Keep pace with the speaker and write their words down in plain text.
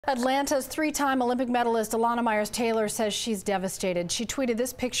Atlanta's three-time Olympic medalist Elana Meyers Taylor says she's devastated. She tweeted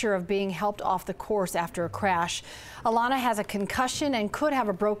this picture of being helped off the course after a crash. Elana has a concussion and could have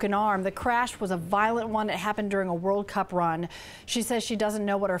a broken arm. The crash was a violent one. It happened during a World Cup run. She says she doesn't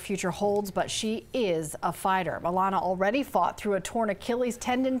know what her future holds, but she is a fighter. Elana already fought through a torn Achilles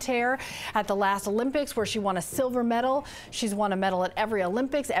tendon tear at the last Olympics, where she won a silver medal. She's won a medal at every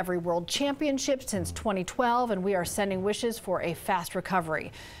Olympics, every World Championship since 2012, and we are sending wishes for a fast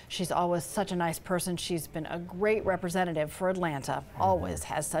recovery. She's always such a nice person. She's been a great representative for Atlanta, always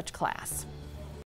has such class.